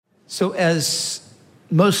So as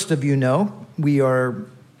most of you know, we are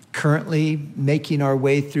currently making our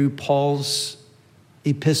way through Paul's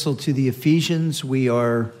epistle to the Ephesians. We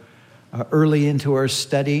are early into our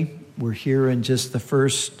study. We're here in just the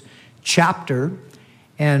first chapter,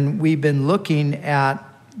 and we've been looking at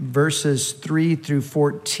verses 3 through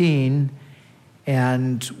 14,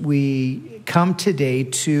 and we come today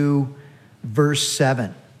to verse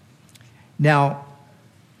 7. Now,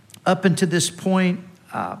 up until this point,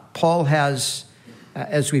 Paul has,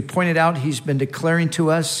 as we pointed out, he's been declaring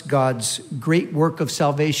to us God's great work of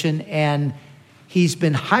salvation, and he's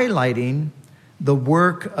been highlighting the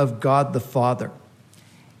work of God the Father.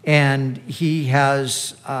 And he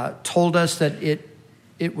has told us that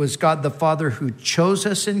it was God the Father who chose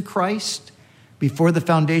us in Christ before the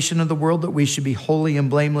foundation of the world, that we should be holy and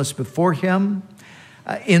blameless before him.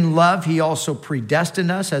 In love, he also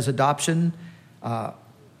predestined us as adoption.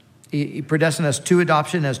 He predestined us to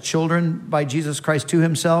adoption as children by Jesus Christ to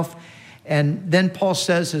himself. And then Paul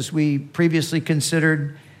says, as we previously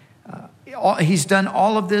considered, he's done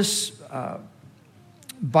all of this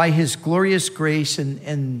by his glorious grace,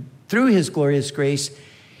 and through his glorious grace,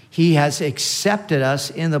 he has accepted us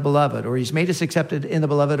in the beloved, or he's made us accepted in the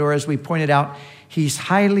beloved, or as we pointed out, he's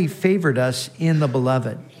highly favored us in the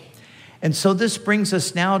beloved. And so this brings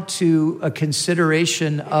us now to a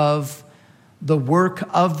consideration of the work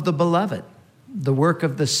of the beloved, the work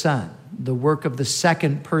of the Son, the work of the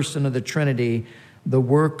second person of the Trinity, the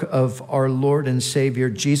work of our Lord and Savior,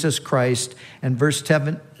 Jesus Christ. And verse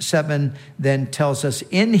 7 then tells us,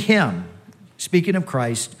 in him, speaking of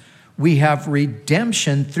Christ, we have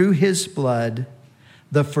redemption through his blood,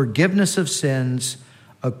 the forgiveness of sins,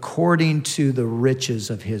 according to the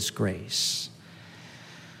riches of his grace.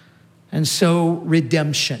 And so,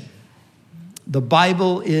 redemption. The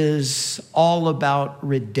Bible is all about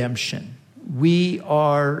redemption. We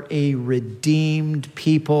are a redeemed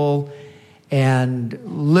people, and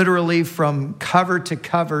literally from cover to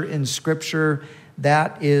cover in Scripture,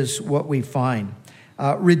 that is what we find.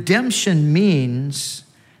 Redemption means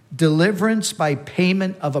deliverance by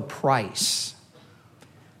payment of a price.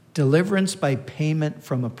 Deliverance by payment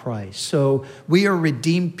from a price. So we are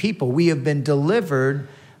redeemed people. We have been delivered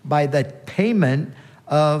by the payment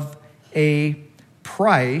of a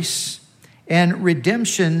price, and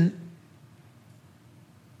redemption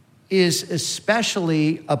is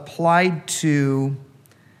especially applied to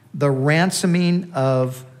the ransoming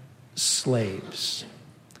of slaves.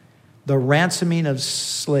 The ransoming of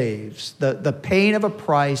slaves, the paying of a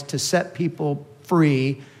price to set people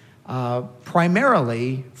free,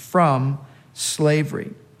 primarily from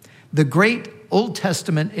slavery. The great Old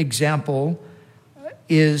Testament example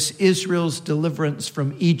is Israel's deliverance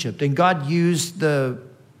from Egypt. And God used the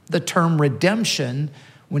term redemption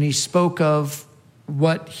when he spoke of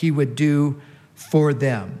what he would do for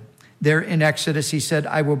them. There in Exodus, he said,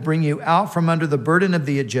 I will bring you out from under the burden of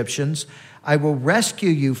the Egyptians. I will rescue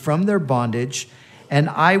you from their bondage, and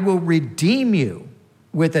I will redeem you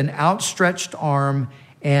with an outstretched arm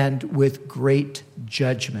and with great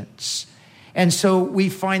judgments. And so we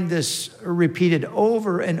find this repeated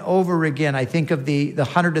over and over again. I think of the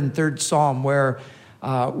 103rd Psalm, where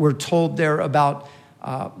we're told there about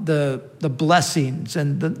the blessings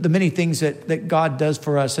and the many things that God does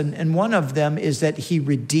for us. And one of them is that he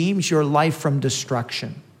redeems your life from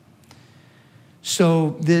destruction.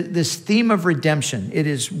 So this theme of redemption, it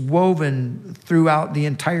is woven throughout the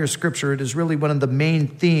entire Scripture. It is really one of the main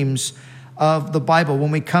themes of the Bible.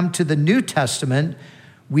 When we come to the New Testament,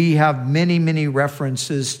 we have many, many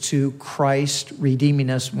references to Christ redeeming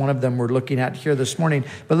us. One of them we're looking at here this morning.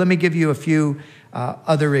 But let me give you a few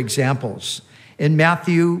other examples. In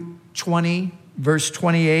Matthew 20, verse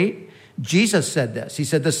 28, Jesus said this. He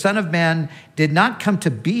said, the Son of Man did not come to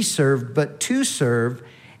be served, but to serve,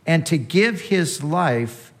 and to give his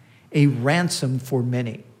life a ransom for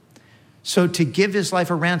many. So to give his life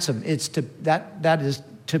a ransom, it's that is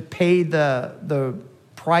to pay the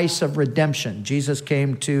price of redemption. Jesus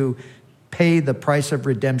came to pay the price of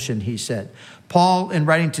redemption, he said. Paul, in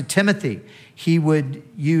writing to Timothy, he would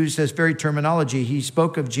use this very terminology. He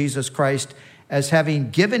spoke of Jesus Christ as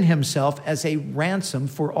having given himself as a ransom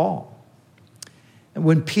for all. And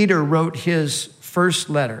when Peter wrote his first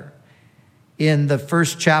letter in the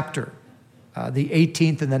first chapter, the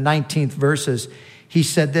 18th and the 19th verses, he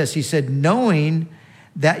said this. He said, knowing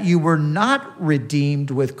that you were not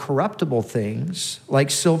redeemed with corruptible things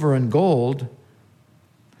like silver and gold,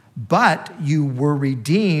 but you were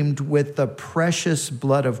redeemed with the precious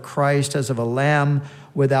blood of Christ as of a lamb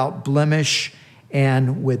without blemish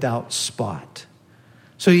and without spot.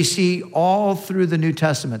 So you see, all through the New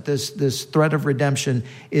Testament, this thread of redemption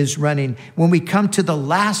is running. When we come to the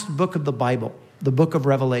last book of the Bible, the book of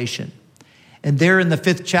Revelation, and there in the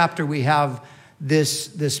 5th chapter, we have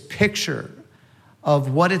this picture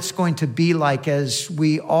of what it's going to be like as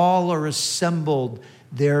we all are assembled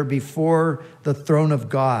there before the throne of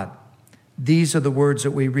God. These are the words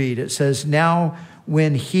that we read. It says, "Now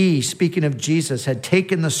when he," speaking of Jesus, "had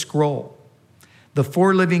taken the scroll, the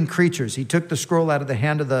 4 living creatures," he took the scroll out of the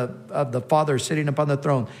hand of the Father sitting upon the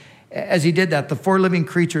throne. As he did that, the 4 living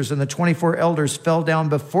creatures and the 24 elders fell down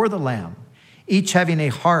before the Lamb, each having a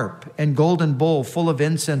harp and golden bowl full of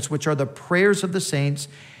incense, which are the prayers of the saints.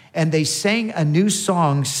 And they sang a new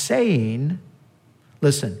song saying,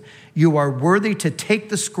 listen, "You are worthy to take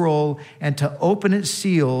the scroll and to open its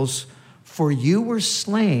seals, for you were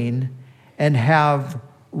slain and have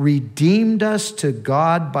redeemed us to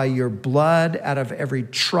God by your blood out of every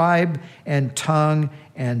tribe and tongue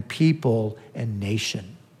and people and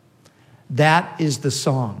nation." That is the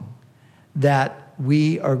song that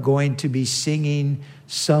we are going to be singing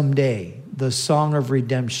someday, the song of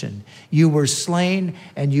redemption. You were slain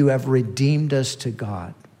and you have redeemed us to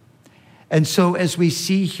God. And so as we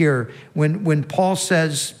see here, when Paul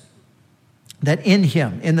says that in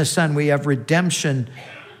him, in the Son, we have redemption,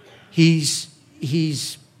 he's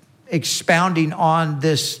expounding on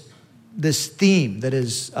this theme that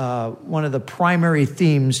is one of the primary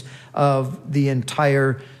themes of the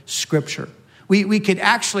entire Scripture. We could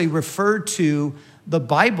actually refer to the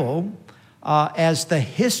Bible as the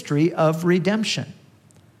history of redemption.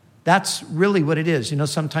 That's really what it is. You know,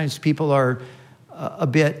 sometimes people are a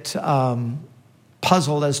bit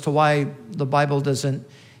puzzled as to why the Bible doesn't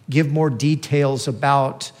give more details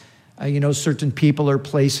about, certain people or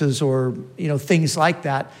places or, things like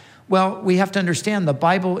that. Well, we have to understand the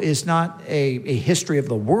Bible is not a history of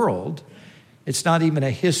the world. It's not even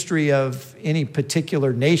a history of any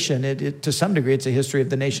particular nation. To some degree, it's a history of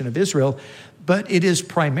the nation of Israel, but it is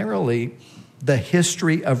primarily the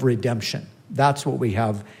history of redemption. That's what we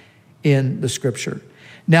have in the Scripture.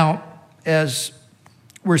 Now, as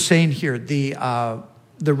we're saying here, the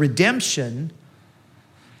redemption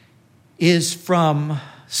is from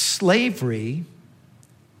slavery,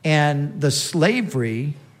 and the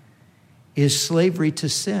slavery is slavery to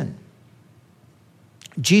sin.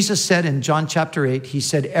 Jesus said in John chapter 8, he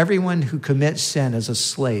said, "Everyone who commits sin is a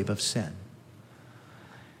slave of sin."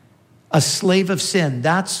 A slave of sin,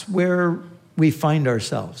 that's where we find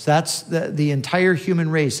ourselves. That's the entire human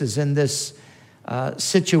race is in this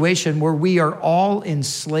situation where we are all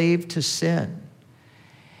enslaved to sin.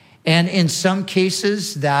 And in some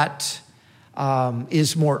cases that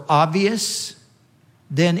is more obvious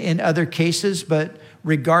than in other cases, but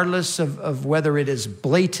regardless of whether it is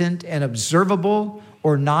blatant and observable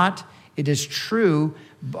or not, it is true.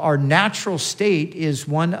 Our natural state is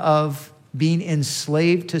one of being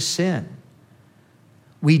enslaved to sin.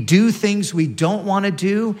 We do things we don't want to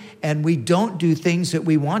do, and we don't do things that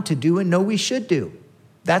we want to do and know we should do.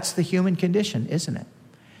 That's the human condition, isn't it?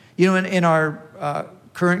 In our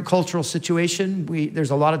current cultural situation, there's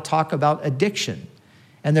a lot of talk about addiction.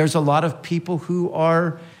 And there's a lot of people who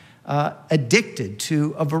are addicted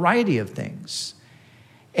to a variety of things.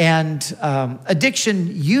 And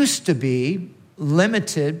addiction used to be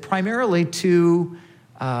limited primarily to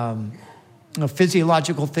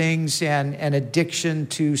physiological things and addiction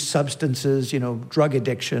to substances, drug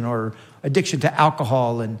addiction or addiction to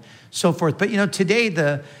alcohol and so forth. But, today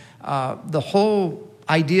the whole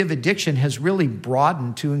idea of addiction has really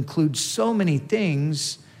broadened to include so many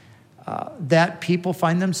things that people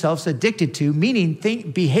find themselves addicted to, meaning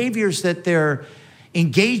behaviors that they're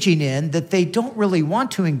engaging in that they don't really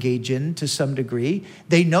want to engage in to some degree.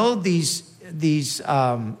 They know these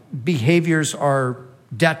behaviors are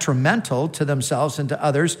detrimental to themselves and to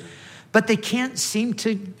others, but they can't seem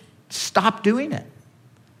to stop doing it.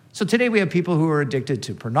 So today we have people who are addicted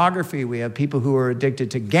to pornography. We have people who are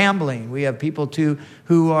addicted to gambling. We have people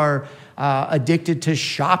who are addicted to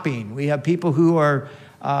shopping. We have people who are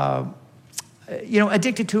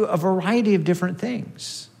addicted to a variety of different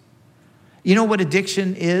things. You know what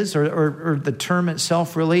addiction is, or the term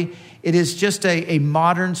itself really? It is just a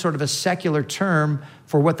modern sort of a secular term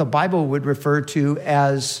for what the Bible would refer to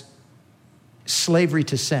as slavery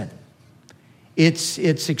to sin. It's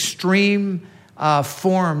extreme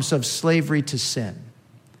forms of slavery to sin.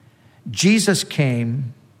 Jesus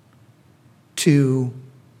came to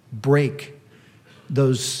break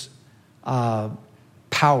those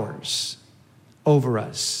powers over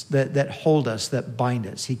us that hold us, that bind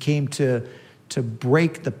us. He came to to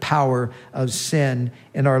break the power of sin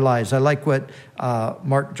in our lives. I like what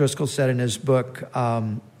Mark Driscoll said in his book,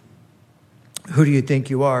 Who Do You Think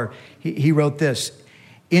You Are? He wrote this: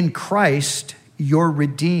 in Christ, you're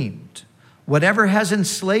redeemed. Whatever has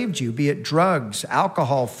enslaved you, be it drugs,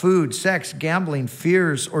 alcohol, food, sex, gambling,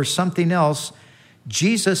 fears, or something else,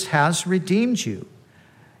 Jesus has redeemed you.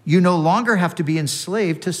 You no longer have to be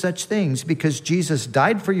enslaved to such things because Jesus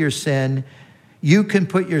died for your sin. You can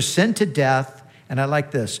put your sin to death, and I like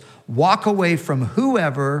this, walk away from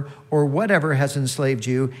whoever or whatever has enslaved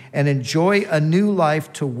you and enjoy a new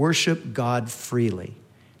life to worship God freely.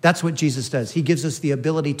 That's what Jesus does. He gives us the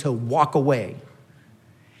ability to walk away.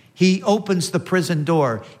 He opens the prison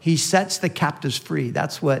door. He sets the captives free.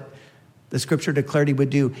 That's what the scripture declared he would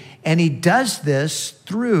do. And he does this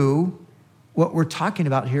through what we're talking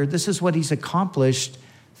about here. This is what he's accomplished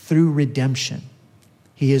through redemption.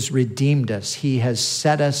 He has redeemed us. He has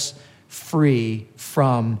set us free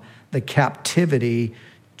from the captivity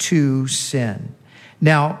to sin.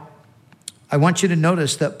 Now, I want you to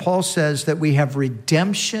notice that Paul says that we have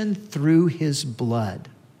redemption through his blood.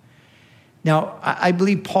 Now, I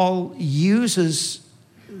believe Paul uses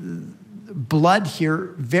blood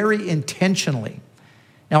here very intentionally.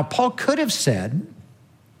 Now, Paul could have said,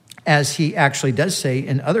 as he actually does say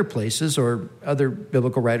in other places, or other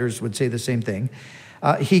biblical writers would say the same thing,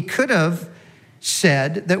 he could have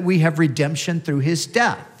said that we have redemption through his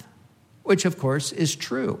death, which of course is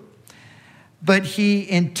true. But he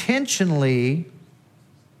intentionally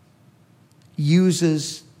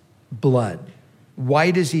uses blood. Why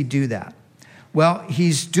does he do that? Well,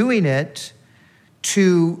 he's doing it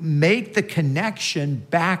to make the connection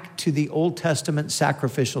back to the Old Testament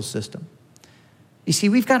sacrificial system. You see,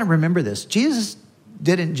 we've got to remember this. Jesus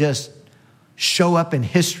didn't just show up in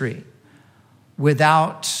history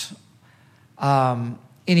without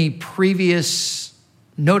any previous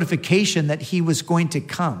notification that he was going to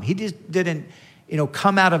come. He just didn't,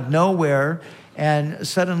 come out of nowhere and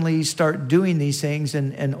suddenly start doing these things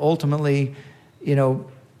and ultimately,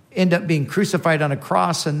 end up being crucified on a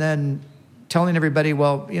cross and then telling everybody,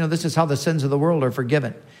 well, this is how the sins of the world are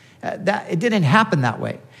forgiven. It didn't happen that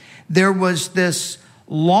way. There was this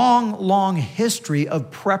long history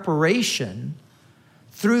of preparation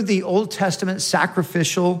through the Old Testament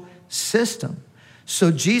sacrificial system.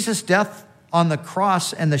 So Jesus' death on the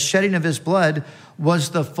cross and the shedding of his blood was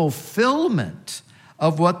the fulfillment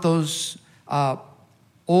of what those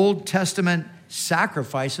Old Testament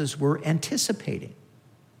sacrifices were anticipating.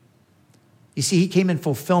 You see, he came in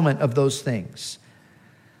fulfillment of those things.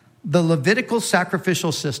 The Levitical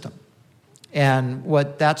sacrificial system, and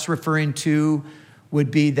what that's referring to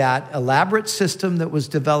would be that elaborate system that was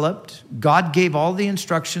developed. God gave all the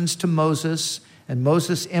instructions to Moses, and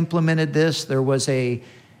Moses implemented this. There was a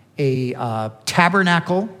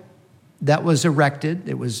tabernacle that was erected.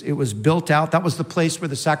 It was built out. That was the place where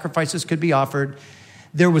the sacrifices could be offered.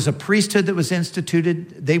 There was a priesthood that was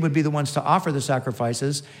instituted. They would be the ones to offer the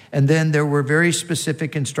sacrifices. And then there were very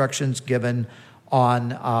specific instructions given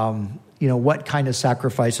on, what kind of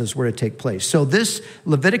sacrifices were to take place. So this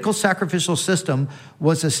Levitical sacrificial system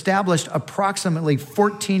was established approximately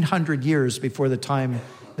 1,400 years before the time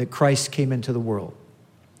that Christ came into the world.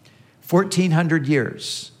 1,400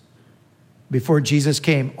 years before Jesus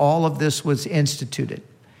came, all of this was instituted.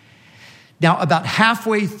 Now, about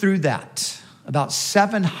halfway through that, about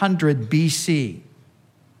 700 BC,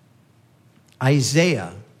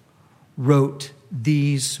 Isaiah wrote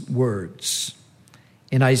these words.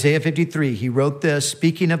 In Isaiah 53, he wrote this,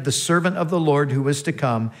 speaking of the servant of the Lord who was to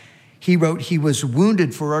come. He wrote, "He was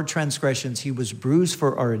wounded for our transgressions. He was bruised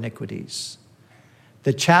for our iniquities.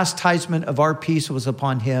 The chastisement of our peace was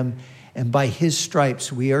upon him, and by his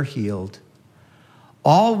stripes we are healed.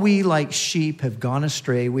 All we like sheep have gone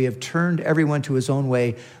astray. We have turned everyone to his own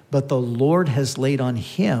way, but the Lord has laid on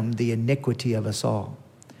him the iniquity of us all."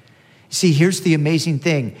 See, here's the amazing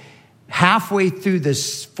thing. Halfway through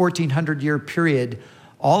this 1,400-year period,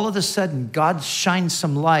 all of a sudden, God shines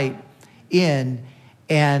some light in,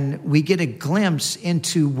 and we get a glimpse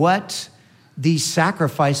into what these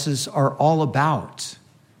sacrifices are all about.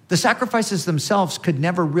 The sacrifices themselves could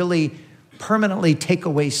never really permanently take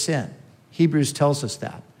away sin. Hebrews tells us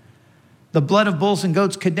that. The blood of bulls and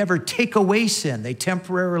goats could never take away sin. They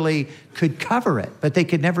temporarily could cover it, but they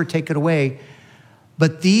could never take it away.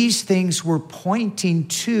 But these things were pointing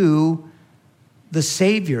to the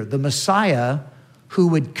Savior, the Messiah, who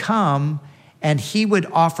would come and he would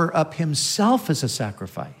offer up himself as a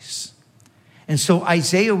sacrifice. And so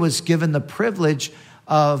Isaiah was given the privilege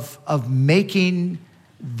of making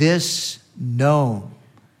this known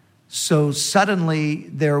So suddenly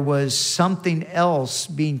there was something else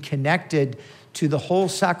being connected to the whole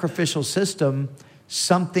sacrificial system,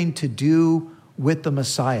 something to do with the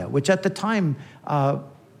Messiah, which at the time,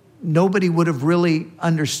 nobody would have really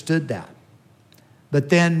understood that. But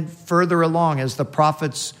then further along, as the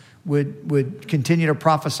prophets would continue to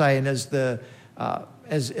prophesy, and as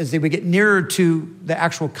they would get nearer to the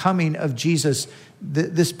actual coming of Jesus,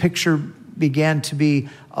 this picture began to be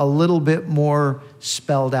a little bit more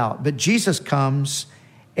spelled out. But Jesus comes,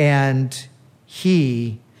 and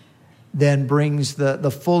he then brings the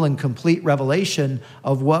full and complete revelation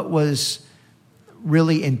of what was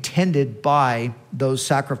really intended by those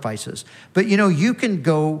sacrifices. But you can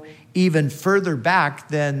go even further back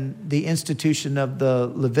than the institution of the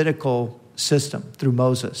Levitical system through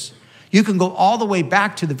Moses. You can go all the way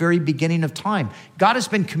back to the very beginning of time. God has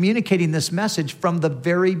been communicating this message from the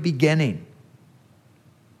very beginning.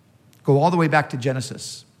 Go all the way back to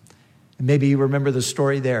Genesis. And maybe you remember the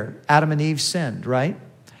story there. Adam and Eve sinned, right?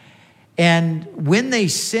 And when they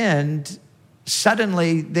sinned,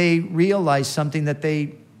 suddenly they realized something that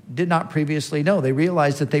they did not previously know. They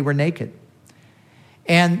realized that they were naked.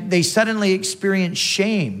 And they suddenly experienced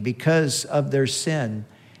shame because of their sin.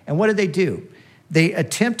 And what did they do? They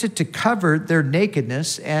attempted to cover their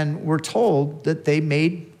nakedness, and were told that they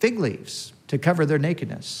made fig leaves to cover their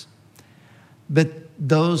nakedness. But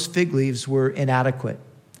those fig leaves were inadequate.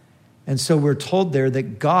 And so we're told there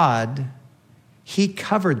that God, he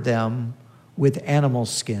covered them with animal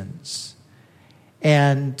skins.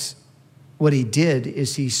 And what he did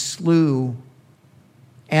is he slew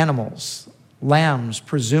animals, lambs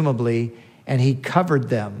presumably, and he covered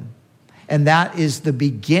them. And that is the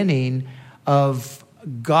beginning of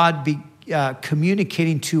God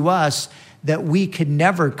communicating to us that we could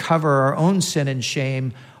never cover our own sin and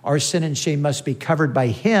shame. Our sin and shame must be covered by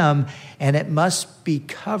him, and it must be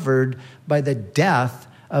covered by the death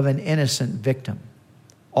of an innocent victim.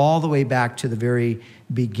 All the way back to the very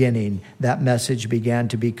beginning, that message began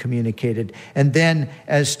to be communicated. And then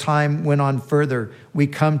as time went on further, we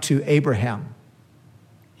come to Abraham.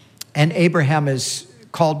 And Abraham is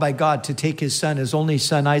called by God to take his son, his only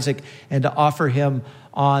son Isaac, and to offer him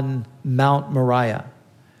on Mount Moriah.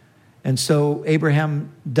 And so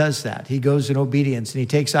Abraham does that. He goes in obedience, and he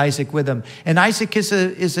takes Isaac with him. And Isaac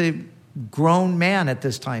is a grown man at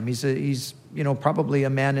this time. He's probably a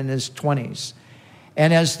man in his 20s.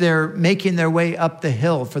 And as they're making their way up the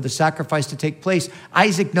hill for the sacrifice to take place,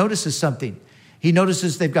 Isaac notices something. He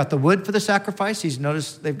notices they've got the wood for the sacrifice. He's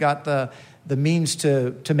noticed they've got the means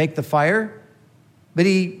to make the fire. But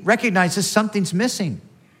he recognizes something's missing.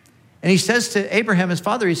 And he says to Abraham, his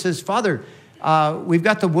father, he says, "Father, we've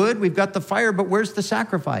got the wood, we've got the fire, but where's the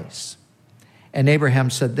sacrifice?" And Abraham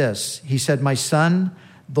said this. He said, "My son,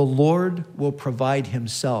 the Lord will provide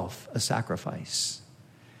himself a sacrifice."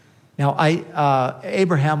 Now,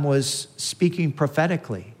 Abraham was speaking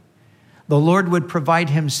prophetically. The Lord would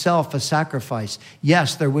provide himself a sacrifice.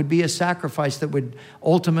 Yes, there would be a sacrifice that would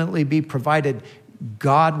ultimately be provided.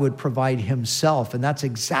 God would provide himself. And that's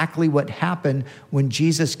exactly what happened when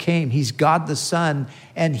Jesus came. He's God the Son,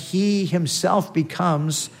 and he himself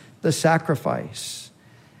becomes the sacrifice.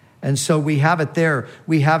 And so we have it there.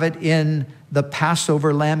 We have it in the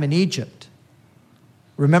Passover lamb in Egypt.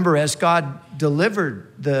 Remember, as God delivered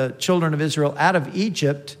the children of Israel out of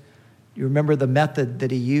Egypt, you remember the method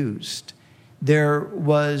that he used. There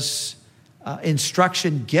was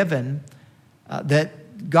instruction given that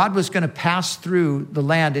God was going to pass through the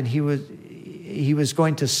land, and he was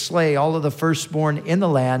going to slay all of the firstborn in the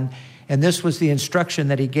land. And this was the instruction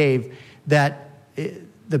that he gave, that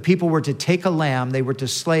the people were to take a lamb, they were to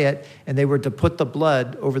slay it, and they were to put the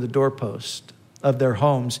blood over the doorpost of their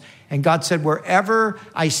homes. And God said, "Wherever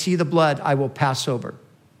I see the blood, I will pass over."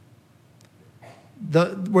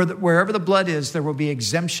 Wherever the blood is, there will be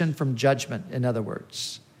exemption from judgment, in other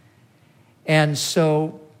words. And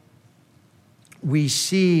so we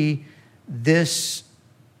see this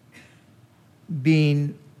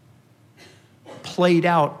being played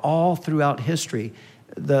out all throughout history,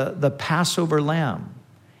 the Passover lamb.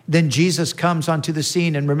 Then Jesus comes onto the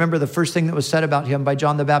scene, and remember the first thing that was said about him by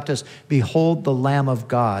John the Baptist: "Behold the Lamb of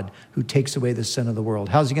God who takes away the sin of the world."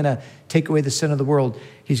 How's he going to take away the sin of the world?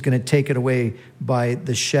 He's going to take it away by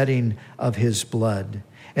the shedding of his blood.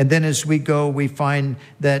 And then as we go, we find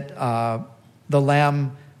that the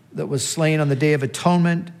lamb that was slain on the Day of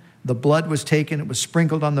Atonement, the blood was taken, it was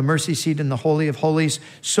sprinkled on the mercy seat in the Holy of Holies.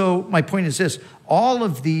 So my point is this: all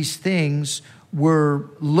of these things were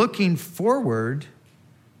looking forward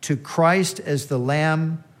to Christ as the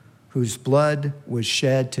Lamb whose blood was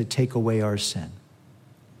shed to take away our sin.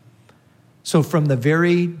 So from the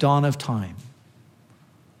very dawn of time,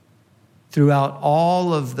 throughout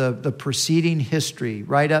all of the preceding history,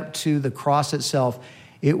 right up to the cross itself,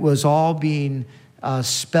 it was all being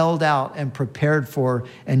spelled out and prepared for,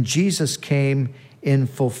 and Jesus came in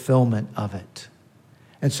fulfillment of it.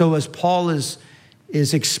 And so as Paul is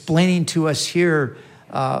explaining to us here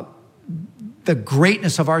the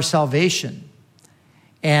greatness of our salvation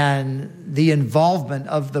and the involvement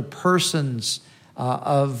of the persons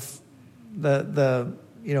of the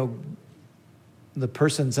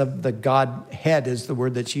persons of the Godhead is the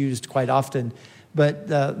word that's used quite often, but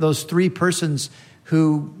those three persons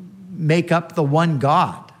who make up the one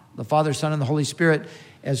God, the Father, Son, and the Holy Spirit.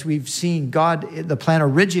 As we've seen, God, the plan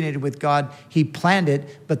originated with God. He planned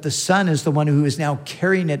it, but the Son is the one who is now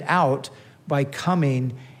carrying it out by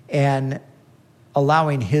coming and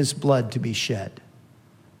allowing his blood to be shed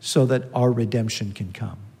so that our redemption can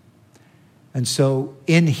come. And so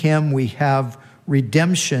in him we have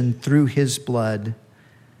redemption through his blood.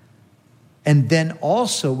 And then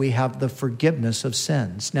also we have the forgiveness of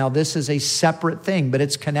sins. Now this is a separate thing, but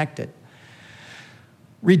it's connected.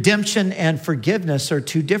 Redemption and forgiveness are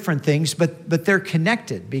two different things, but they're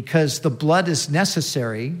connected because the blood is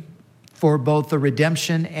necessary for both the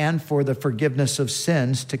redemption and for the forgiveness of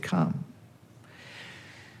sins to come.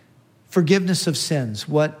 Forgiveness of sins,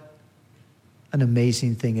 what an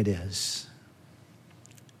amazing thing it is.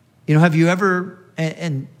 You know, have you ever,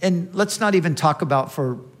 and let's not even talk about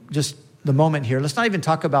for just the moment here, let's not even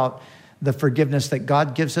talk about the forgiveness that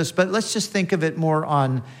God gives us, but let's just think of it more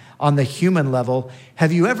on the human level.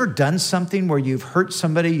 Have you ever done something where you've hurt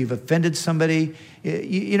somebody, you've offended somebody,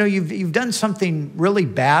 you've done something really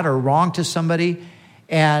bad or wrong to somebody,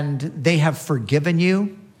 and they have forgiven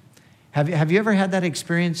you? Have you ever had that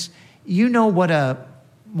experience? You know what a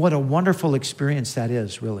wonderful experience that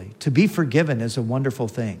is, really. To be forgiven is a wonderful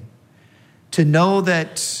thing. To know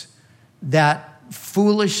that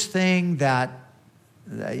foolish thing, that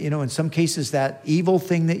in some cases that evil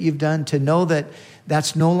thing that you've done, to know that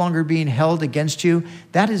that's no longer being held against you,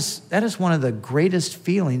 that is one of the greatest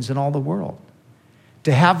feelings in all the world.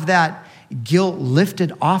 To have that guilt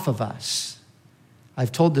lifted off of us.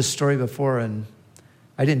 I've told this story before, and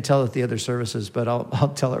I didn't tell it at the other services, but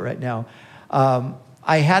I'll tell it right now.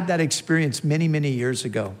 I had that experience many, many years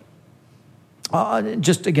ago.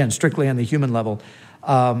 Just again, strictly on the human level,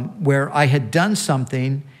 where I had done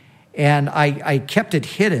something and I kept it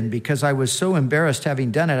hidden because I was so embarrassed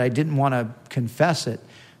having done it. I didn't want to confess it,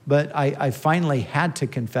 but I finally had to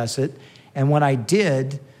confess it. And when I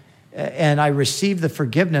did, and I received the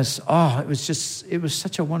forgiveness, it was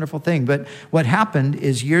such a wonderful thing. But what happened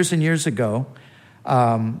is years and years ago,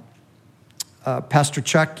 Pastor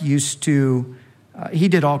Chuck used to, he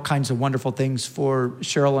did all kinds of wonderful things for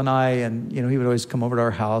Cheryl and I, and he would always come over to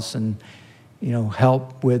our house and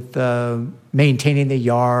help with maintaining the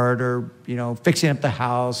yard, or fixing up the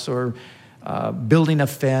house, or building a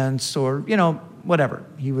fence, or whatever.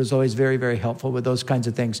 He was always very, very helpful with those kinds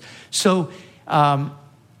of things. So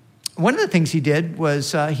one of the things he did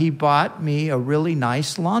was he bought me a really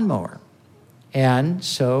nice lawnmower. And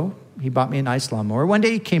so he bought me a nice lawnmower. One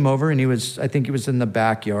day he came over and I think he was in the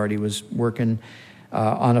backyard. He was working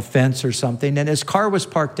on a fence or something. And his car was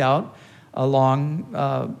parked out along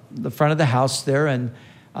the front of the house there. And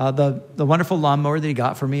the wonderful lawnmower that he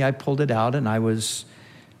got for me, I pulled it out and I was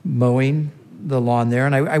mowing the lawn there.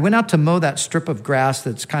 And I went out to mow that strip of grass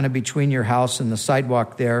that's kind of between your house and the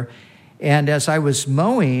sidewalk there. And as I was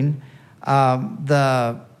mowing,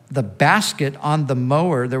 the basket on the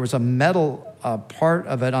mower, there was a metal part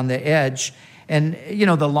of it on the edge. And,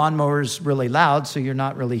 the lawnmower's really loud, so you're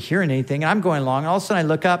not really hearing anything. And I'm going along, and all of a sudden I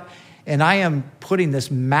look up, and I am putting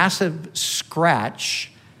this massive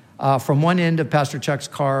scratch from one end of Pastor Chuck's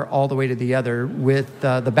car all the way to the other with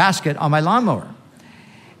the basket on my lawnmower.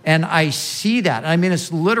 And I see that. I mean,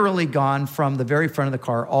 it's literally gone from the very front of the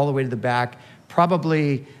car all the way to the back,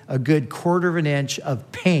 probably a good 1/4 inch of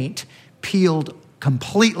paint peeled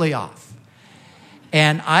completely off.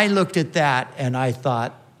 And I looked at that and I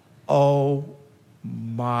thought, oh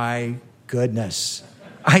my goodness,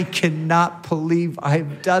 I cannot believe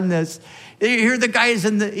I've done this. Here the guy is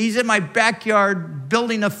he's in my backyard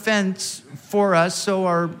building a fence for us so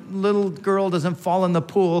our little girl doesn't fall in the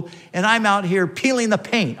pool, and I'm out here peeling the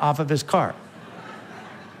paint off of his car.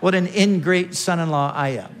 What an ingrate son-in-law I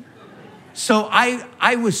am. So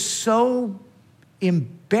I was so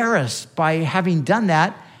embarrassed by having done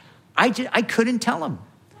that, I couldn't tell him.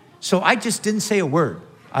 So I just didn't say a word.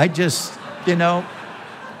 I just,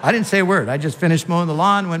 I didn't say a word. I just finished mowing the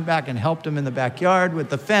lawn, went back and helped him in the backyard with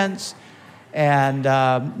the fence, and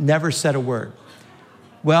never said a word.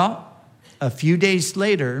 Well, a few days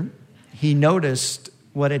later, he noticed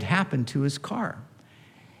what had happened to his car.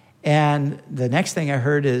 And the next thing I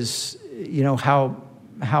heard is,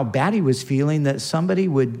 how bad he was feeling that somebody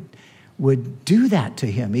would do that to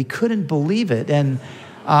him. He couldn't believe it. And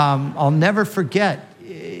I'll never forget,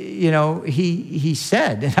 he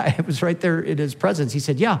said, and I was right there in his presence, he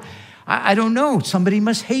said, yeah, I don't know, somebody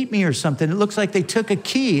must hate me or something. It looks like they took a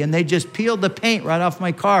key and they just peeled the paint right off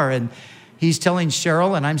my car. And he's telling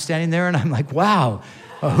Cheryl, and I'm standing there and I'm like, wow,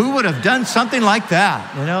 who would have done something like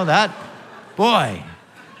that? That, boy.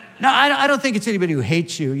 No, I don't think it's anybody who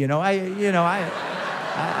hates you. I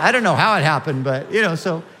don't know how it happened, but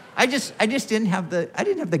so I just didn't have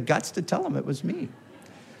the guts to tell him it was me.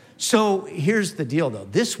 So here's the deal, though.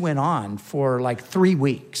 This went on for like 3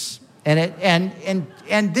 weeks, and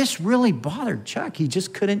this really bothered Chuck. He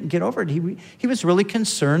just couldn't get over it. He was really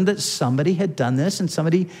concerned that somebody had done this, and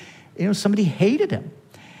somebody hated him.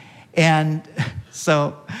 And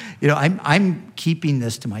so, I'm keeping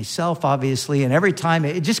this to myself, obviously, and every time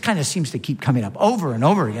it just kind of seems to keep coming up over and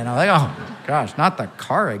over again. I'm like, oh, gosh, not the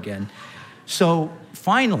car again. So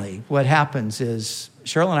finally, what happens is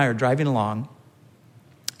Cheryl and I are driving along,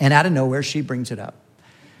 and out of nowhere, she brings it up.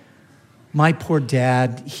 My poor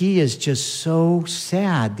dad, he is just so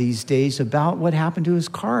sad these days about what happened to his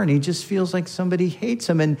car, and he just feels like somebody hates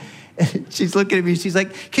him. And she's looking at me, she's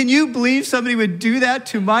like, can you believe somebody would do that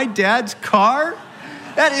to my dad's car?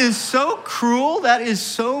 That is so cruel. That is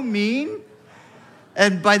so mean.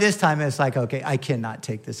 And by this time, it's like, okay, I cannot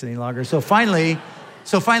take this any longer. So finally,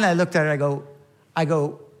 I looked at her, I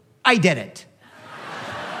go, I did it.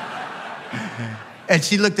 And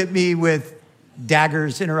she looked at me with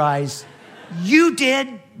daggers in her eyes. You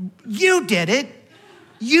did it.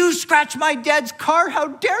 You scratched my dad's car. How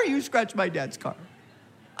dare you scratch my dad's car?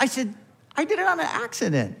 I said, I did it on an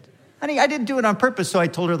accident. Honey, I didn't do it on purpose. So I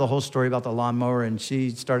told her the whole story about the lawnmower, and she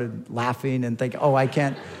started laughing and thinking, oh, I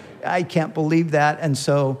can't believe that. And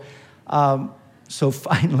so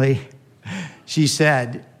finally she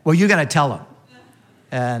said, well, you got to tell him.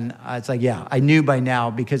 And it's like, yeah, I knew by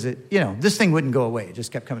now because this thing wouldn't go away. It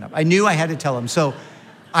just kept coming up. I knew I had to tell him. So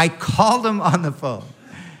I called him on the phone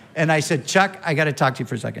and I said, Chuck, I got to talk to you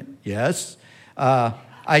for a second. Yes.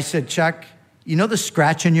 I said, Chuck, you know the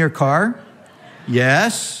scratch in your car?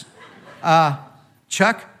 Yes.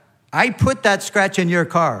 Chuck, I put that scratch in your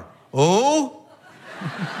car. Oh?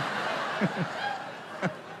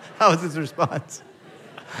 How was his response?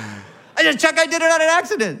 I said, Chuck, I did it on an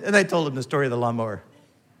accident. And I told him the story of the lawnmower.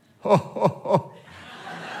 Oh.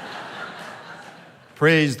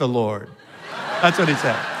 Praise the Lord. That's what he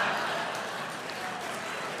said.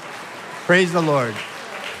 Praise the Lord.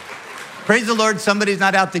 Praise the Lord, somebody's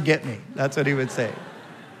not out to get me. That's what he would say,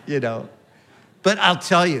 But I'll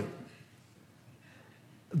tell you,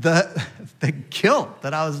 the guilt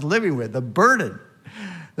that I was living with, the burden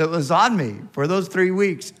that was on me for those 3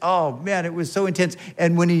 weeks, oh, man, it was so intense.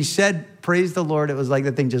 And when he said, praise the Lord, it was like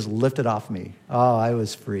the thing just lifted off me. Oh, I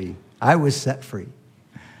was free. I was set free.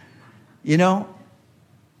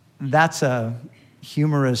 That's a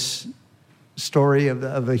humorous story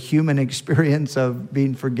of a human experience of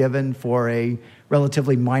being forgiven for a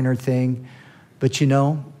relatively minor thing. But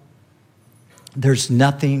there's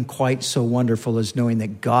nothing quite so wonderful as knowing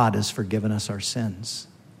that God has forgiven us our sins.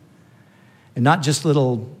 And not just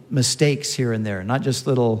little mistakes here and there, not just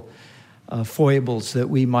little foibles that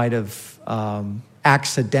we might have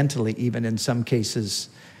accidentally, even in some cases,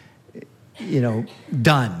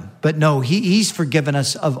 done. But no, he's forgiven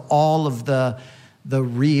us of all of the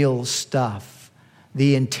real stuff,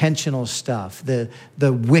 the intentional stuff, the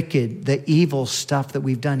wicked, the evil stuff that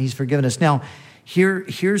we've done. He's forgiven us. Now,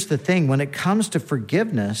 here's the thing. When it comes to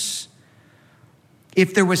forgiveness,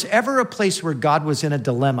 if there was ever a place where God was in a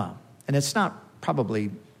dilemma, and it's not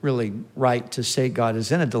probably really right to say God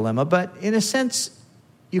is in a dilemma, but in a sense,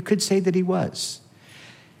 you could say that he was.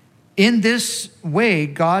 In this way,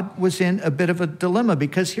 God was in a bit of a dilemma,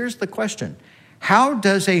 because here's the question. How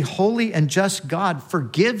does a holy and just God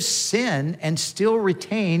forgive sin and still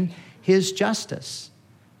retain his justice?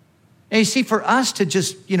 And you see, for us to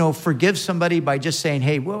just, forgive somebody by just saying,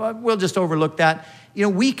 hey, we'll just overlook that.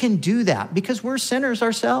 We can do that because we're sinners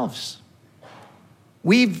ourselves.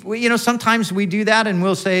 Sometimes we do that and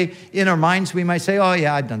we'll say, in our minds, we might say, oh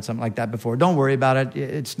yeah, I've done something like that before. Don't worry about it.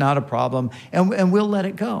 It's not a problem. And we'll let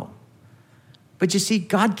it go. But you see,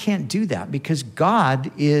 God can't do that because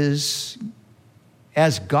God is,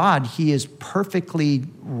 as God, he is perfectly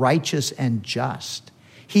righteous and just.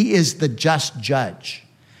 He is the just judge.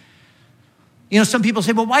 Some people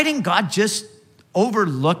say, well, why didn't God just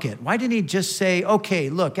overlook it? Why didn't he just say, okay,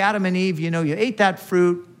 look, Adam and Eve, you ate that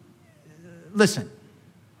fruit. listen,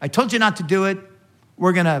 I told you not to do it.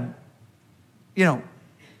 We're going to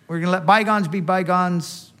let bygones be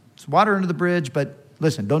bygones. It's water under the bridge, but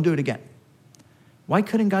listen, don't do it again. Why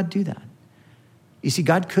couldn't God do that? You see,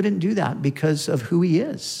 God couldn't do that because of who he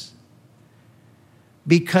is.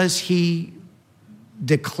 Because he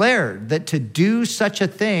declared that to do such a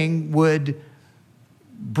thing would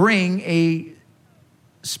bring a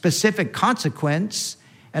specific consequence.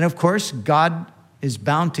 And of course, God is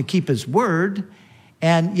bound to keep his word.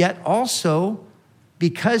 And yet also,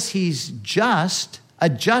 because he's just, a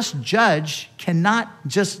just judge cannot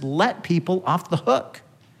just let people off the hook.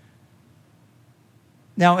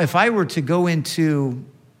 Now, if I were to go into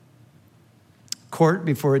court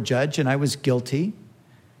before a judge and I was guilty,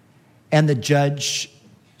 and the judge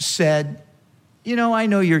said, I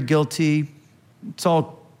know you're guilty. It's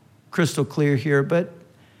all crystal clear here, but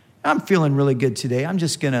I'm feeling really good today. I'm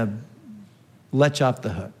just going to let you off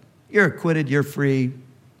the hook. You're acquitted. You're free.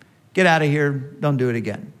 Get out of here. Don't do it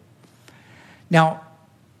again. Now,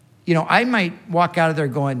 I might walk out of there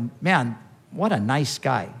going, man, what a nice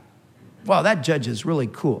guy. Wow, that judge is really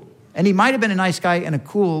cool. And he might have been a nice guy and a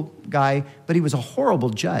cool guy, but he was a horrible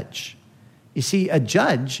judge. You see, a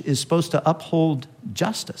judge is supposed to uphold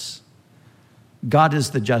justice. God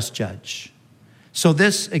is the just judge. So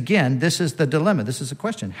this is the dilemma. This is the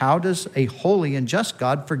question. How does a holy and just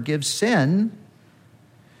God forgive sin?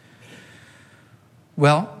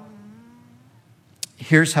 Well,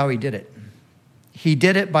 here's how he did it. He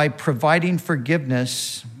did it by providing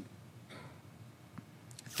forgiveness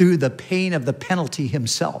through the pain of the penalty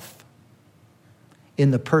himself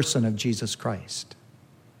in the person of Jesus Christ.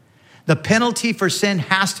 The penalty for sin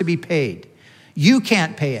has to be paid. You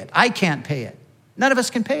can't pay it. I can't pay it. None of us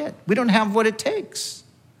can pay it. We don't have what it takes.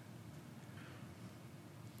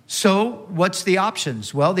 So what's the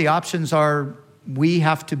options? Well, the options are we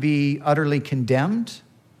have to be utterly condemned,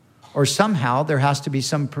 or somehow there has to be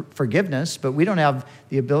some forgiveness, but we don't have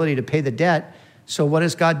the ability to pay the debt. So what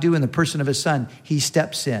does God do in the person of his son? He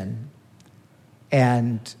steps in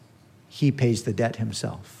and he pays the debt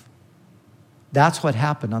himself. That's what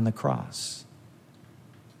happened on the cross.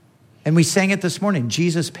 And we sang it this morning.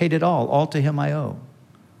 Jesus paid it all to him I owe.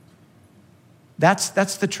 That's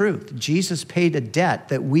the truth. Jesus paid a debt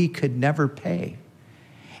that we could never pay.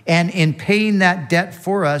 And in paying that debt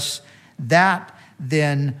for us, that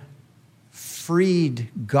then freed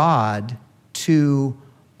God to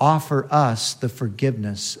offer us the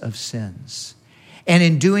forgiveness of sins. And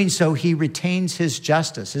in doing so, he retains his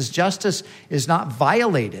justice. His justice is not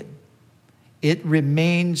violated. It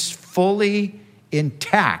remains fully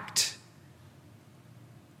intact.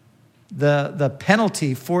 The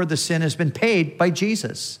penalty for the sin has been paid by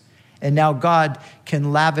Jesus. And now God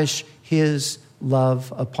can lavish his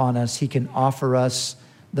love upon us. He can offer us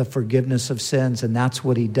the forgiveness of sins. And that's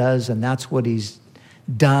what he does. And that's what he's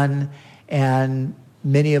done. And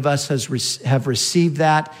many of us have received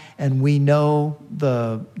that. And we know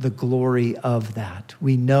the glory of that.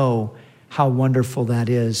 We know how wonderful that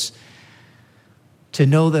is to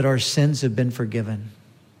know that our sins have been forgiven.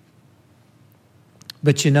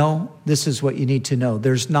 But this is what you need to know.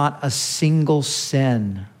 There's not a single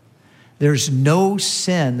sin. There's no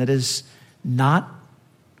sin that is not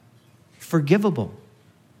forgivable.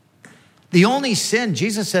 The only sin,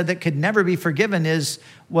 Jesus said, that could never be forgiven is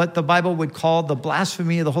what the Bible would call the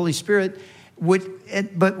blasphemy of the Holy Spirit.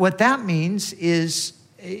 But what that means is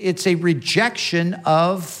it's a rejection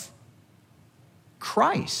of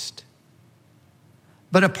Christ.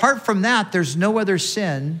 But apart from that, there's no other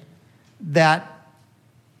sin that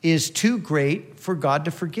is too great for God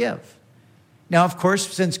to forgive. Now, of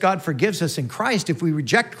course, since God forgives us in Christ, if we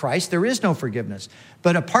reject Christ, there is no forgiveness.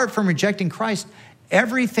 But apart from rejecting Christ,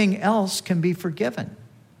 everything else can be forgiven.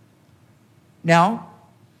 Now,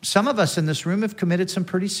 some of us in this room have committed some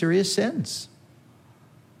pretty serious sins.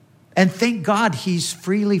 And thank God he's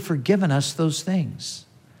freely forgiven us those things.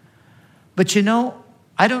 But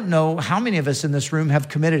I don't know how many of us in this room have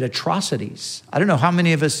committed atrocities. I don't know how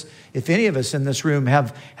many of us, if any of us in this room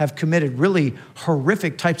have committed really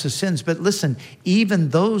horrific types of sins. But listen, even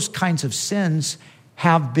those kinds of sins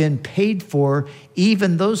have been paid for.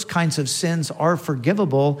 Even those kinds of sins are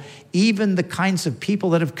forgivable. Even the kinds of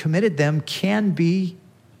people that have committed them can be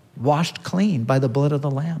washed clean by the blood of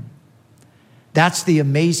the Lamb. That's the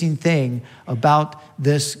amazing thing about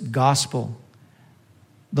this gospel.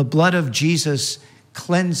 The blood of Jesus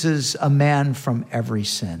cleanses a man from every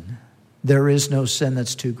sin. There is no sin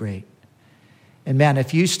that's too great. And man,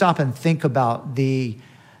 if you stop and think about the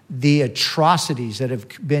atrocities that have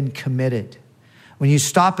been committed, when you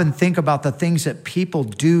stop and think about the things that people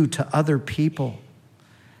do to other people,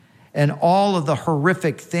 and all of the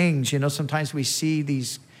horrific things. Sometimes we see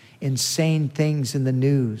these insane things in the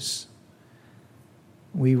news.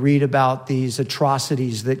 We read about these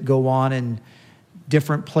atrocities that go on in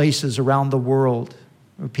different places around the world,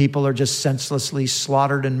 where people are just senselessly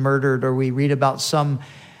slaughtered and murdered, or we read about some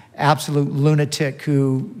absolute lunatic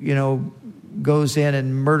who, goes in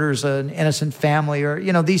and murders an innocent family,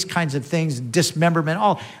 or, these kinds of things, dismemberment,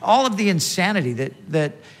 all of the insanity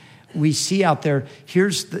that we see out there.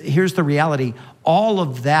 Here's the reality. All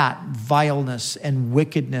of that vileness and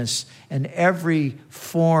wickedness and every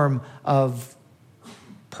form of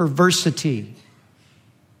perversity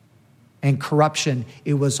and corruption,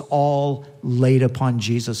 it was all laid upon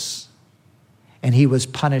Jesus. And he was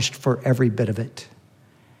punished for every bit of it.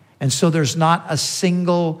 And so there's not a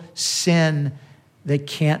single sin that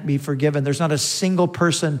can't be forgiven. There's not a single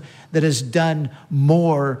person that has done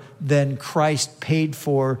more than Christ paid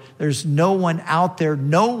for. There's no one out there,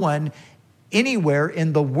 no one anywhere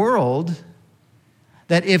in the world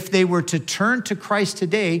that if they were to turn to Christ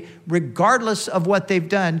today, regardless of what they've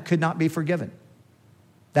done, could not be forgiven.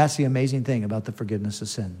 That's the amazing thing about the forgiveness of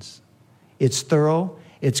sins. It's thorough,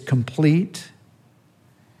 it's complete,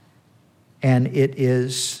 and it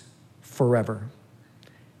is forever.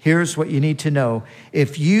 Here's what you need to know.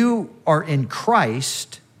 If you are in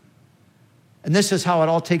Christ, and this is how it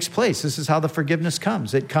all takes place. This is how the forgiveness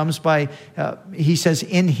comes. It comes by, he says,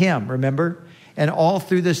 in him, remember? And all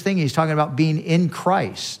through this thing, he's talking about being in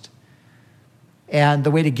Christ. And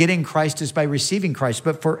the way to get in Christ is by receiving Christ.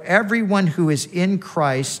 But for everyone who is in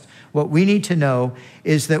Christ, what we need to know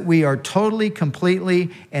is that we are totally,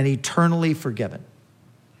 completely, and eternally forgiven.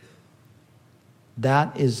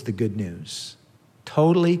 That is the good news.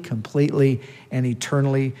 Totally, completely, and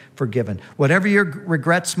eternally forgiven. Whatever your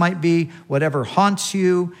regrets might be, whatever haunts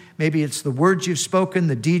you, maybe it's the words you've spoken,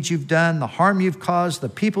 the deeds you've done, the harm you've caused, the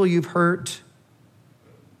people you've hurt,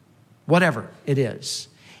 whatever it is.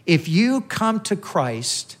 If you come to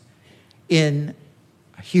Christ in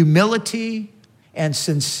humility and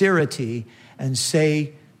sincerity and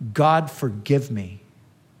say, God, forgive me,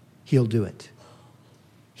 he'll do it.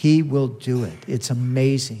 He will do it. It's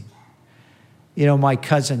amazing. My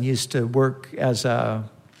cousin used to work as a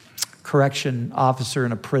correction officer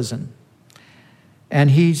in a prison. And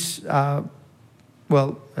he's, I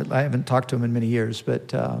haven't talked to him in many years,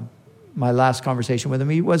 but my last conversation with him,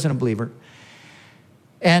 he wasn't a believer.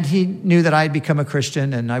 And he knew that I had become a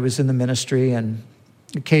Christian and I was in the ministry, and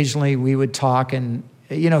occasionally we would talk. And,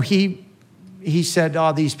 he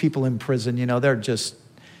said, these people in prison, they're just,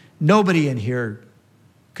 nobody in here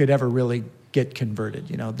could ever really get converted.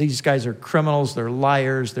 These guys are criminals, they're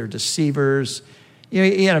liars, they're deceivers.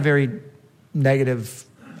 He had a very negative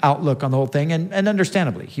outlook on the whole thing, and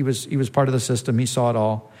understandably, he was part of the system, he saw it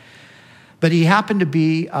all. But he happened to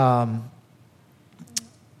be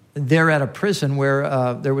there at a prison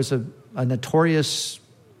where there was a notorious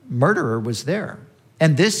murderer was there.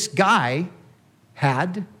 And this guy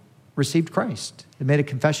had received Christ and made a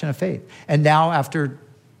confession of faith. And now after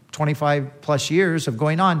 25 plus years of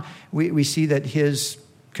going on, we see that his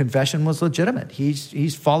confession was legitimate.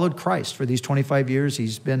 He's followed Christ for these 25 years.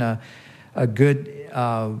 He's been a good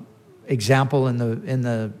example in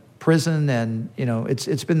the prison, and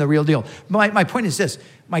it's been the real deal. My point is this: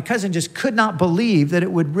 my cousin just could not believe that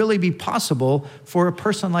it would really be possible for a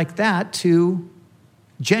person like that to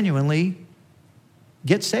genuinely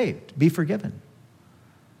get saved, be forgiven.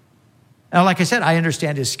 Now, like I said, I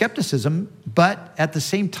understand his skepticism, but at the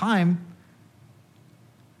same time,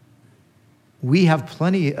 we have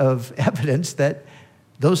plenty of evidence that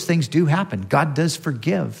those things do happen. God does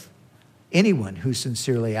forgive anyone who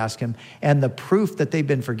sincerely asks him, and the proof that they've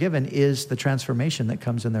been forgiven is the transformation that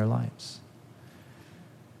comes in their lives.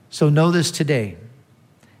 So know this today,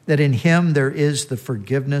 that in him there is the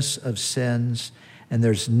forgiveness of sins, and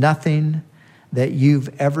there's nothing that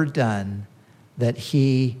you've ever done that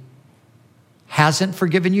he hasn't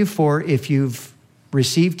forgiven you for if you've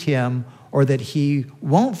received him, or that he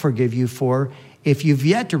won't forgive you for if you've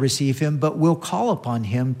yet to receive him, but will call upon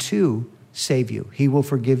him to save you. He will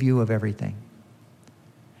forgive you of everything.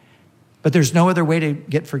 But there's no other way to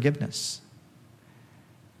get forgiveness.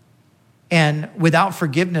 And without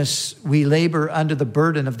forgiveness, we labor under the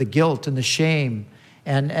burden of the guilt and the shame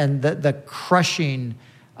and the crushing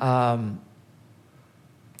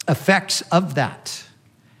effects of that.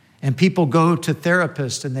 And people go to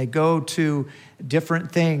therapists and they go to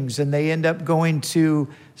different things, and they end up going to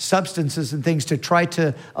substances and things to try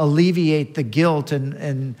to alleviate the guilt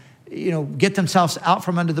and get themselves out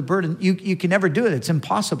from under the burden. You can never do it. It's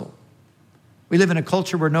impossible. We live in a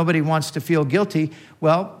culture where nobody wants to feel guilty.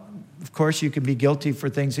 Well, Of course, you can be guilty for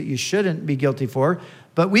things that you shouldn't be guilty for,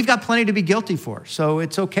 but we've got plenty to be guilty for, so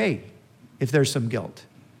it's okay if there's some guilt.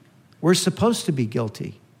 We're supposed to be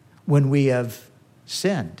guilty when we have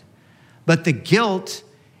sinned. But the guilt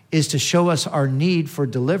is to show us our need for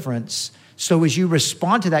deliverance. So as you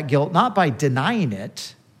respond to that guilt, not by denying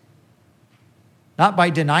it, not by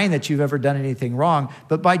denying that you've ever done anything wrong,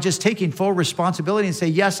 but by just taking full responsibility and say,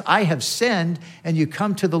 yes, I have sinned, and you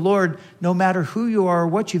come to the Lord, no matter who you are or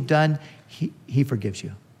what you've done, he forgives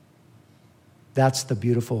you. That's the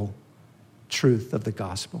beautiful truth of the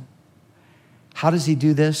gospel. How does he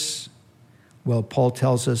do this? Well, Paul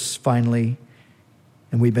tells us finally,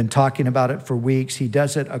 and we've been talking about it for weeks, he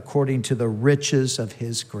does it according to the riches of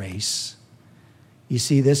his grace. You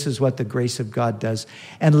see, this is what the grace of God does.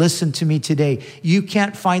 And listen to me today. You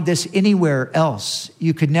can't find this anywhere else.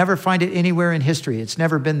 You could never find it anywhere in history. It's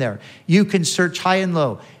never been there. You can search high and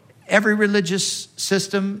low. Every religious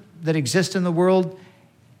system that exists in the world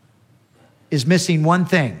is missing one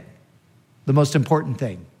thing, the most important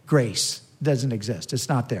thing. Grace doesn't exist. It's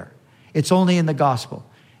not there. It's only in the gospel.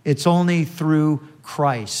 It's only through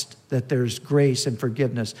Christ that there's grace and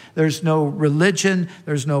forgiveness. There's no religion,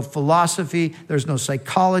 there's no philosophy, there's no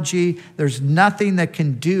psychology, there's nothing that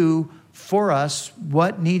can do for us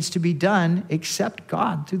what needs to be done except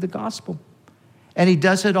God through the gospel. And he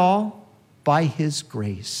does it all by his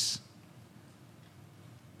grace.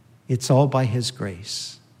 It's all by his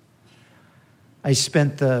grace. I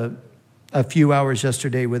spent a few hours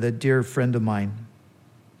yesterday with a dear friend of mine.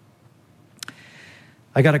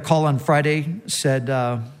 I got a call on Friday, said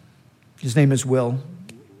his name is Will.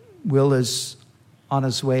 Will is on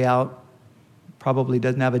his way out, probably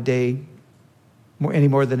doesn't have a day, any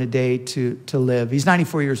more than a day to live. He's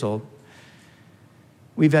 94 years old.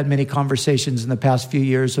 We've had many conversations in the past few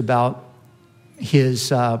years about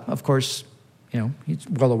his, of course, he's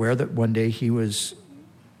well aware that one day he was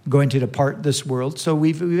going to depart this world. So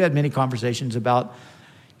we've had many conversations about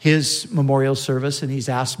his memorial service, and he's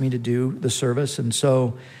asked me to do the service. And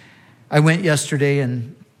so I went yesterday,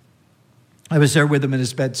 and I was there with him at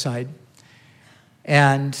his bedside.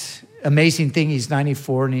 And amazing thing, he's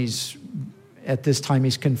 94, and at this time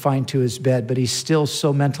he's confined to his bed, but he's still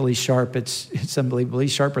so mentally sharp. It's unbelievable.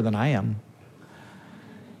 He's sharper than I am.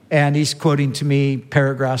 And he's quoting to me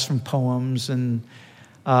paragraphs from poems, and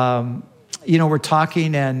we're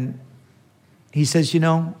talking, and he says,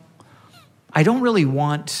 I don't really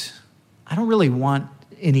want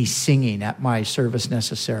any singing at my service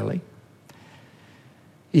necessarily.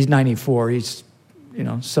 He's 94. He's,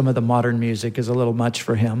 some of the modern music is a little much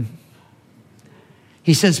for him.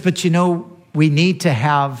 He says, but we need to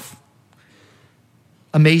have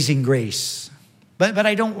Amazing Grace. But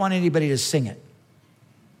I don't want anybody to sing it.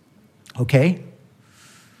 Okay?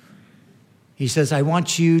 He says, I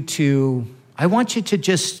want you to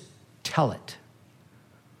just tell it.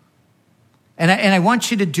 And I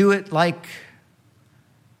want you to do it like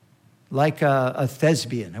a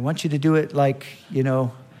thespian. I want you to do it like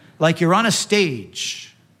you're on a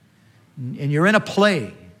stage and you're in a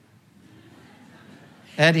play.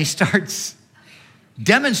 And he starts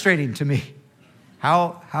demonstrating to me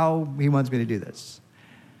how he wants me to do this.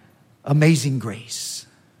 Amazing Grace.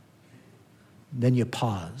 Then you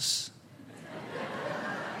pause.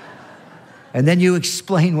 And then you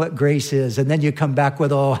explain what grace is. And then you come back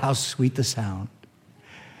with, oh, how sweet the sound.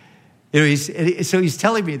 So he's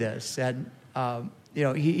telling me this. And,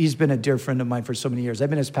 he's been a dear friend of mine for so many years. I've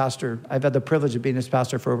been his pastor. I've had the privilege of being his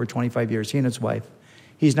pastor for over 25 years. He and his wife.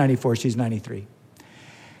 He's 94. She's 93.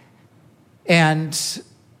 And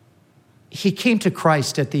he came to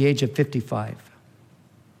Christ at the age of 55.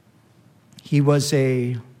 He was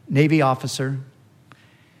a Navy officer.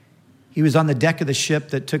 He was on the deck of the ship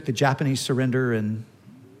that took the Japanese surrender in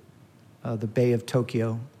the Bay of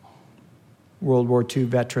Tokyo. World War II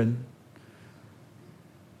veteran.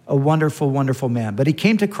 A wonderful, wonderful man. But he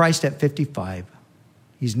came to Christ at 55.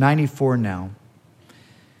 He's 94 now.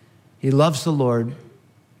 He loves the Lord.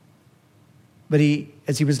 But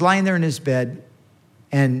as he was lying there in his bed,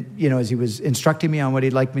 and, as he was instructing me on what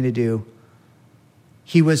he'd like me to do,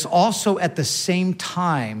 he was also at the same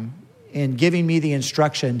time in giving me the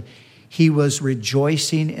instruction, he was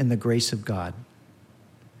rejoicing in the grace of God.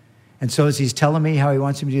 And so as he's telling me how he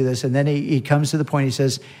wants me to do this, and then he comes to the point, he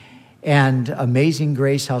says, and amazing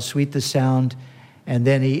grace, how sweet the sound. And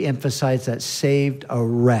then he emphasized that saved a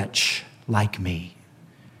wretch like me.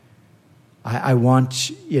 I want,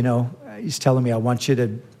 he's telling me, I want you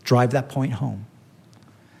to drive that point home.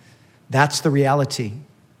 That's the reality.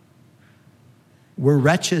 We're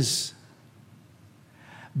wretches.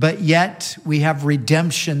 but yet we have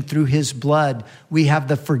redemption through his blood. We have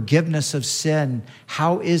the forgiveness of sin.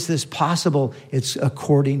 How is this possible? It's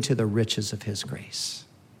according to the riches of his grace.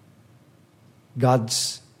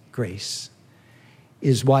 God's grace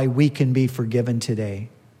is why we can be forgiven today.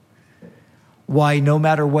 Why no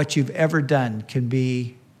matter what you've ever done can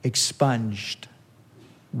be expunged,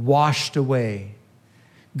 washed away.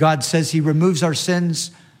 God says he removes our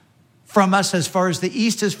sins from us as far as the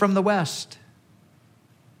east is from the west.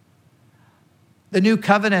 The new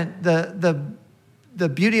covenant, the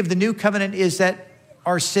beauty of the new covenant is that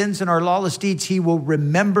our sins and our lawless deeds, he will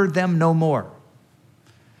remember them no more.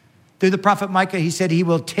 Through the prophet Micah, he said he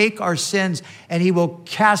will take our sins and he will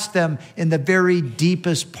cast them in the very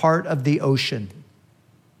deepest part of the ocean.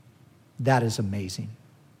 That is amazing.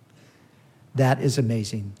 That is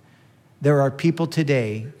amazing. There are people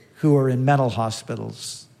today who are in mental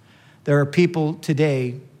hospitals. There are people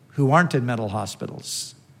today who aren't in mental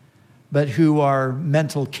hospitals, but who are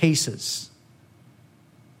mental cases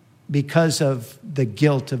because of the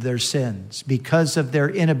guilt of their sins, because of their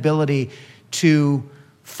inability to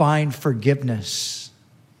find forgiveness.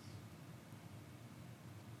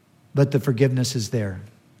 But the forgiveness is there.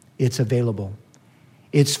 It's available.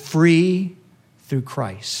 It's free through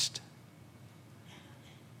Christ.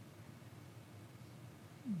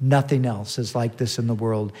 Nothing else is like this in the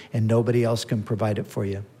world, and nobody else can provide it for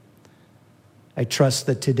you. I trust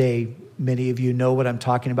that today, many of you know what I'm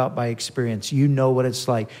talking about by experience. You know what it's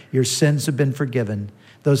like. Your sins have been forgiven.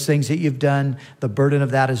 Those things that you've done, the burden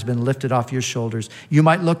of that has been lifted off your shoulders. You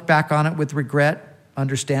might look back on it with regret,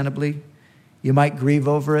 understandably. You might grieve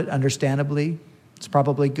over it, understandably. It's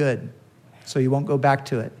probably good, so you won't go back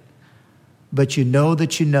to it. But you know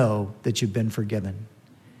that you've been forgiven.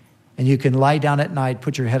 And you can lie down at night,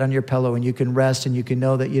 put your head on your pillow, and you can rest, and you can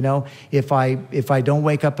know that, if I don't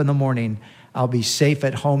wake up in the morning, I'll be safe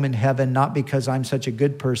at home in heaven, not because I'm such a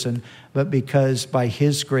good person, but because by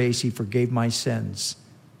his grace, he forgave my sins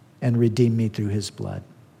and redeemed me through his blood.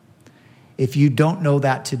 If you don't know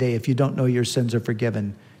that today, if you don't know your sins are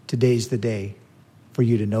forgiven, today's the day for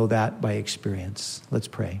you to know that by experience. Let's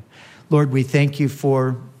pray. Lord, we thank you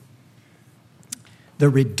for the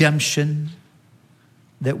redemption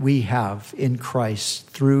that we have in Christ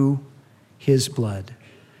through his blood.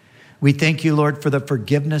 We thank you, Lord, for the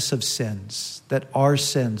forgiveness of sins, that our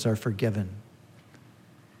sins are forgiven,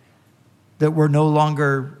 that we're no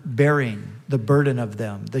longer bearing the burden of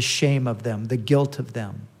them, the shame of them, the guilt of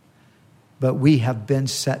them, but we have been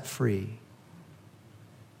set free.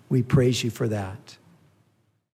 We praise you for that.